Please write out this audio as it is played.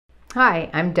Hi,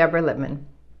 I'm Deborah Lippmann.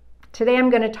 Today I'm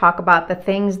going to talk about the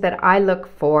things that I look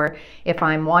for if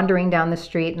I'm wandering down the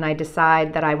street and I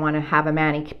decide that I want to have a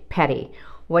mani-pedi.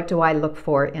 What do I look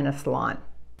for in a salon?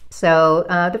 So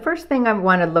the first thing I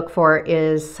want to look for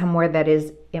is somewhere that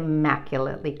is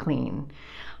immaculately clean.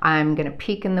 I'm going to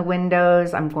peek in the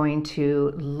windows. I'm going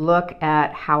to look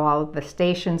at how all the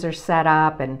stations are set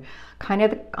up and kind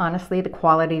of honestly the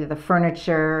quality of the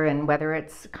furniture and whether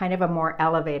it's kind of a more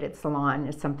elevated salon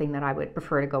is something that I would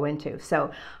prefer to go into. So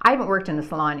I haven't worked in a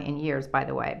salon in years, by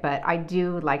the way, but I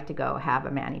do like to go have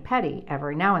a mani-pedi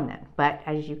every now and then. But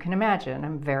as you can imagine,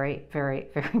 I'm very, very,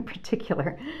 very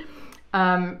particular.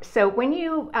 So when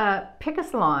you pick a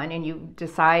salon and you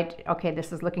decide, okay,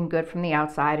 this is looking good from the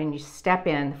outside, and you step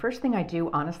in, the first thing I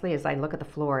do, honestly, is I look at the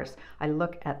floors. I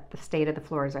look at the state of the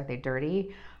floors. Are they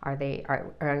dirty?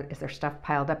 Is there stuff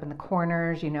piled up in the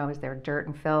corners? Is there dirt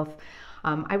and filth?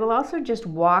 I will also just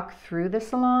walk through the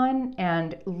salon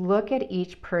and look at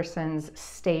each person's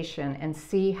station and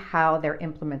see how their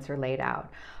implements are laid out.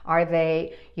 Are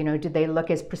they, do they look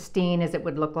as pristine as it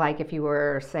would look like if you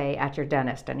were, say, at your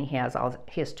dentist and he has all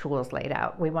his tools laid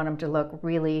out? We want them to look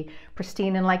really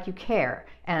pristine and like you care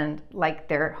and like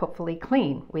they're hopefully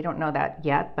clean. We don't know that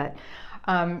yet, but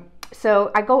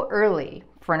so I go early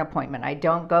for an appointment. I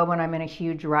don't go when I'm in a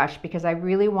huge rush because I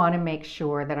really want to make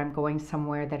sure that I'm going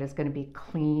somewhere that is going to be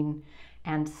clean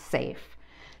and safe.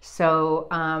 So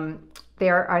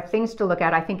there are things to look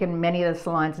at. I think in many of the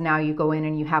salons now you go in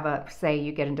and you have say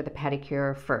you get into the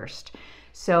pedicure first.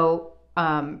 So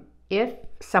if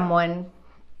someone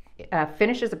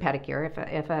finishes a pedicure,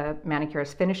 if a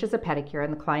manicurist finishes a pedicure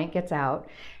and the client gets out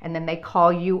and then they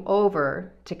call you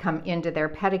over to come into their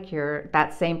pedicure,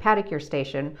 that same pedicure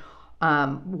station,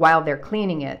 while they're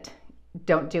cleaning it,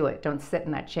 don't do it. Don't sit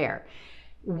in that chair.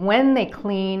 When they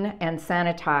clean and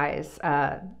sanitize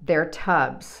their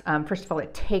tubs, first of all,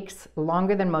 it takes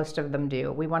longer than most of them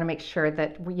do. We want to make sure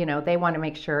that,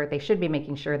 they should be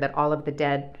making sure that all of the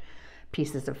dead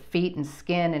pieces of feet and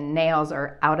skin and nails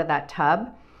are out of that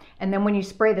tub. And then when you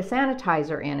spray the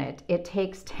sanitizer in it, it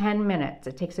takes 10 minutes.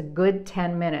 It takes a good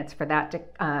 10 minutes for that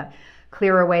to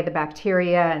clear away the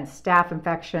bacteria and staph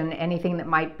infection, anything that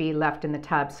might be left in the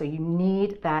tub. So you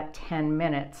need that 10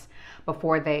 minutes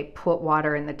before they put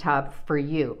water in the tub for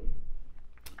you.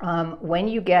 When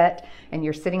you get, and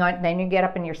you're sitting on, then you get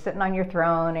up and you're sitting on your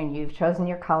throne and you've chosen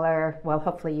your color. Well,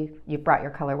 hopefully you've brought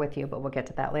your color with you, but we'll get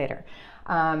to that later.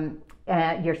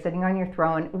 You're sitting on your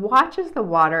throne. Watch as the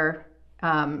water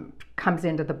comes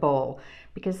into the bowl,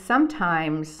 because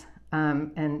sometimes,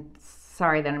 and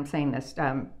sorry that I'm saying this,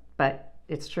 but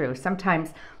it's true.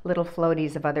 Sometimes little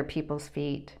floaties of other people's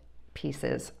feet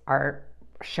pieces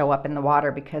show up in the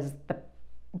water because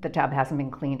the tub hasn't been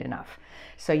cleaned enough.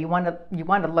 So you want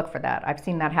to look for that. I've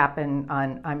seen that happen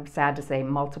on, I'm sad to say,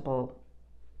 multiple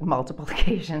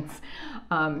occasions.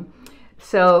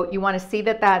 So you want to see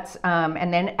that that's,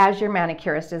 and then as your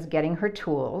manicurist is getting her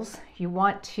tools, you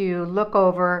want to look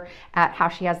over at how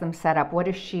she has them set up. What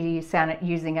is she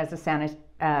using as a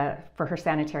for her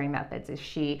sanitary methods? Does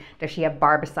she have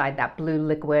barbicide, that blue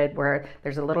liquid where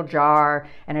there's a little jar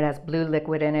and it has blue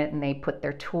liquid in it and they put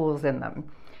their tools in them?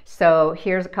 So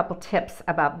here's a couple tips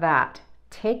about that.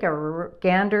 Take a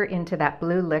gander into that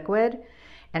blue liquid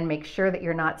and make sure that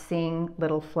you're not seeing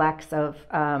little flecks of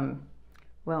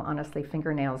well, honestly,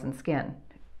 fingernails and skin.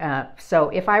 So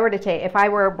if I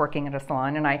were working at a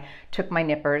salon and I took my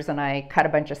nippers and I cut a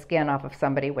bunch of skin off of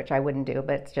somebody, which I wouldn't do,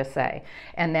 but just say,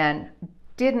 and then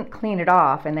didn't clean it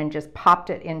off and then just popped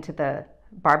it into the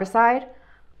barbicide,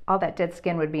 all that dead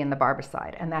skin would be in the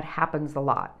barbicide, and that happens a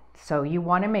lot. So you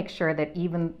want to make sure that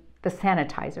even the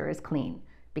sanitizer is clean,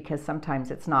 because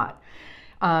sometimes it's not.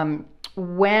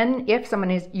 If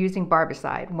someone is using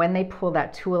barbicide, when they pull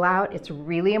that tool out, it's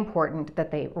really important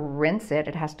that they rinse it.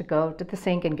 It has to go to the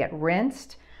sink and get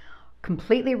rinsed,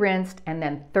 completely rinsed, and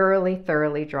then thoroughly,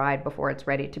 thoroughly dried before it's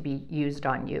ready to be used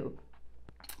on you.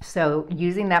 So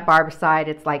using that barbicide,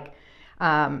 it's like,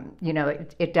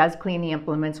 it does clean the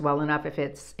implements well enough if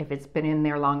it's been in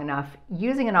there long enough.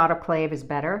 Using an autoclave is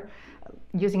better.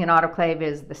 Using an autoclave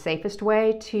is the safest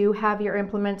way to have your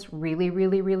implements really,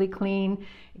 really, really clean.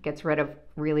 It gets rid of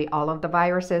really all of the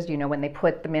viruses. When they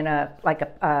put them in a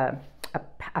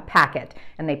packet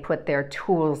and they put their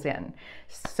tools in.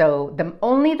 So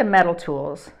only the metal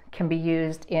tools can be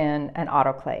used in an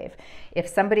autoclave. If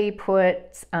somebody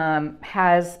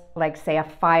has, like, say, a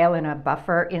file and a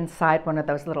buffer inside one of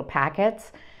those little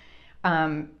packets,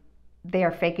 they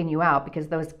are faking you out, because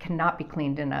those cannot be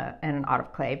cleaned in an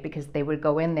autoclave, because they would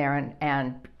go in there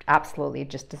and absolutely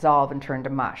just dissolve and turn to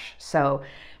mush. So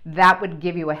that would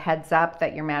give you a heads up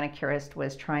that your manicurist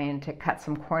was trying to cut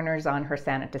some corners on her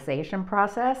sanitization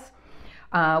process.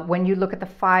 When you look at the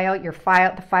file,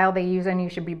 the file they use on you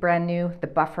should be brand new. The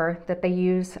buffer that they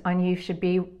use on you should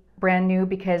be brand new,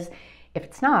 because if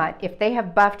it's not, if they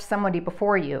have buffed somebody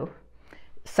before you,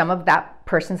 some of that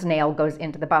person's nail goes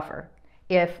into the buffer.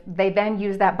 If they then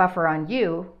use that buffer on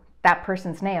you, that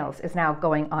person's nails is now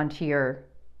going onto your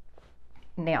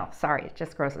nail. Sorry, it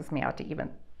just grosses me out to even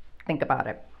think about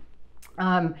it.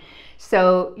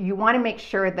 So you want to make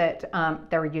sure that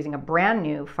they're using a brand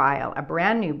new file, a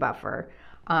brand new buffer.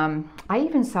 I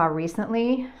even saw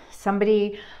recently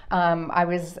somebody, I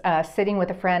was sitting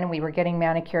with a friend and we were getting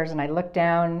manicures, and I looked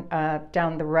down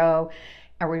the row,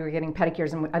 or we were getting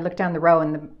pedicures, and I looked down the row,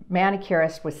 and the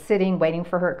manicurist was sitting waiting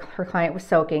for her client was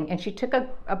soaking, and she took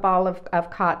a ball of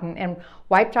cotton and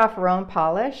wiped off her own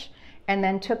polish, and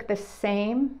then took the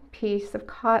same piece of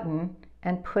cotton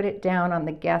and put it down on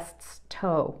the guest's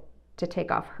toe to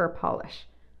take off her polish.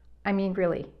 I mean,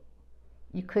 really,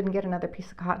 you couldn't get another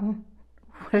piece of cotton?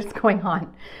 What is going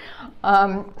on?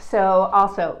 So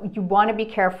also, you want to be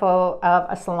careful of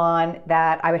a salon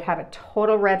that I would have a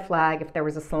total red flag if there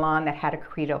was a salon that had a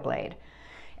Credo blade.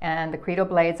 And the Credo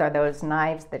blades are those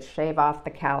knives that shave off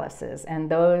the calluses. And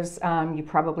those, you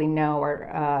probably know,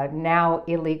 are now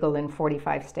illegal in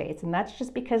 45 states. And that's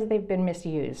just because they've been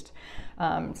misused.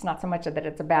 It's not so much that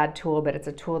it's a bad tool, but it's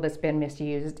a tool that's been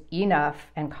misused enough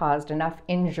and caused enough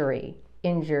injury,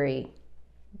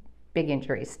 big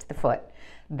injuries to the foot,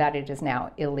 that it is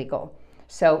now illegal.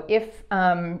 So if,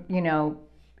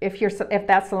 if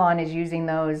that salon is using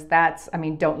those,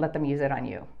 don't let them use it on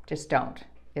you. Just don't.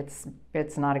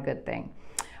 It's not a good thing.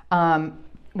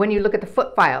 When you look at the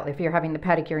foot file, if you're having the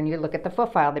pedicure and you look at the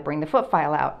foot file, they bring the foot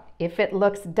file out. If it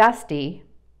looks dusty,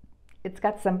 it's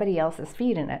got somebody else's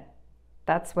feet in it.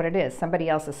 That's what it is, somebody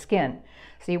else's skin.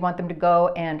 So you want them to go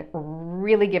and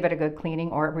really give it a good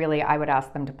cleaning, or really, I would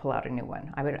ask them to pull out a new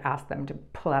one.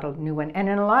 And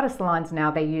in a lot of salons now,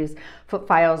 they use foot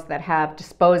files that have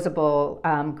disposable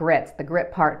grits. The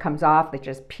grit part comes off, it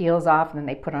just peels off, and then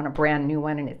they put on a brand new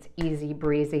one, and it's easy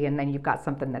breezy, and then you've got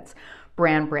something that's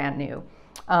brand new.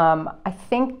 I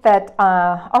think that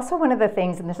also one of the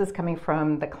things, and this is coming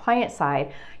from the client side,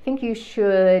 I think you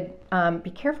should be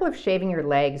careful of shaving your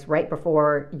legs right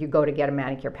before you go to get a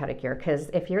manicure pedicure, because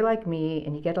if you're like me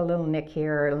and you get a little nick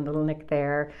here, a little nick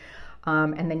there,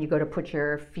 and then you go to put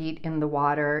your feet in the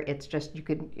water, it's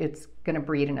going to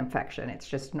breed an infection. It's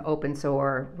just an open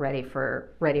sore ready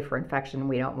for infection.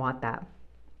 We don't want that.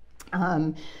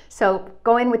 So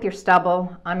go in with your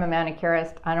stubble. I'm a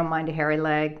manicurist. I don't mind a hairy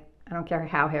leg. I don't care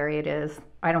how hairy it is.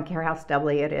 I don't care how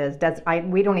stubbly it is.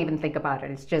 We don't even think about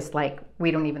it. It's just like,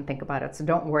 we don't even think about it. So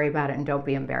don't worry about it and don't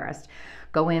be embarrassed.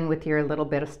 Go in with your little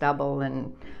bit of stubble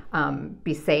and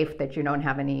be safe that you don't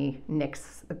have any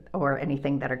nicks or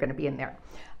anything that are going to be in there.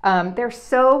 There's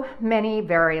so many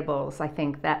variables, I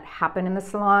think, that happen in the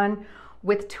salon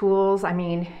with tools. I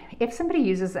mean, if somebody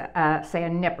uses, say, a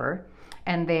nipper,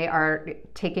 and they are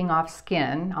taking off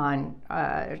skin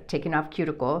taking off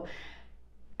cuticle,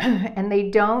 and they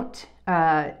don't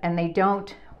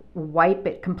wipe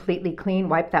it completely clean,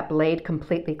 wipe that blade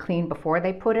completely clean before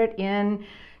they put it in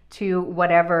to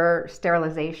whatever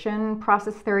sterilization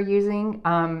process they're using,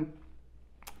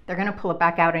 they're going to pull it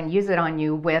back out and use it on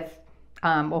you with,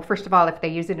 well, first of all, if they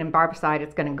use it in barbicide,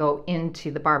 it's going to go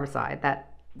into the barbicide. That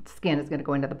skin is going to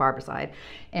go into the barbicide.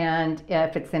 And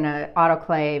if it's in an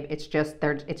autoclave, it's just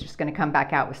going to come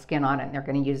back out with skin on it, and they're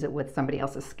going to use it with somebody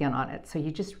else's skin on it. So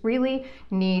you just really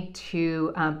need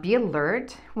to be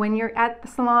alert when you're at the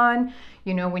salon.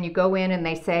 You know, when you go in and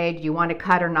they say, do you want to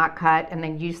cut or not cut? And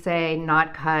then you say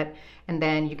not cut, and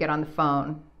then you get on the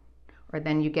phone, or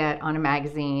then you get on a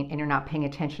magazine and you're not paying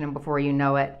attention, and before you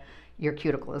know it, your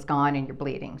cuticle is gone and you're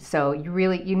bleeding. So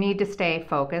you need to stay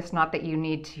focused. Not that you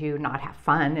need to not have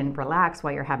fun and relax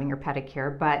while you're having your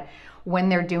pedicure, but when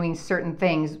they're doing certain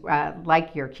things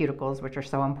like your cuticles, which are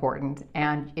so important,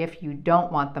 and if you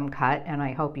don't want them cut, and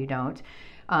I hope you don't,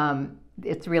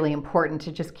 it's really important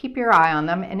to just keep your eye on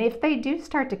them. And if they do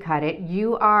start to cut it,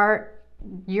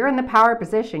 you're in the power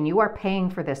position. You are paying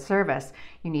for this service.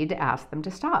 You need to ask them to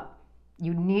stop.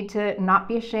 You need to not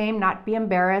be ashamed, not be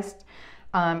embarrassed.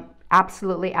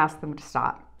 Absolutely ask them to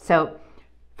stop. So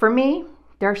for me,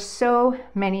 there are so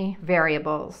many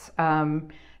variables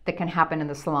that can happen in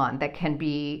the salon that can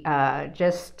be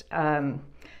just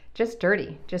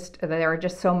dirty.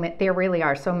 There really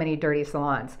are so many dirty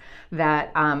salons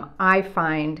that I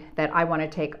find that I want to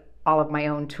take all of my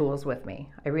own tools with me.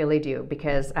 I really do,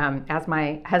 because as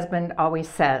my husband always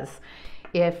says,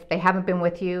 If they haven't been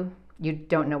with you, you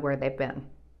don't know where they've been.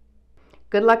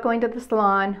 Good luck going to the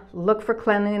salon. Look for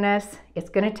cleanliness. It's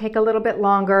going to take a little bit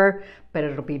longer, but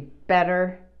it'll be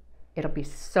better. It'll be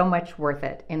so much worth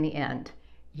it in the end.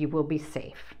 You will be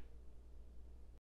safe.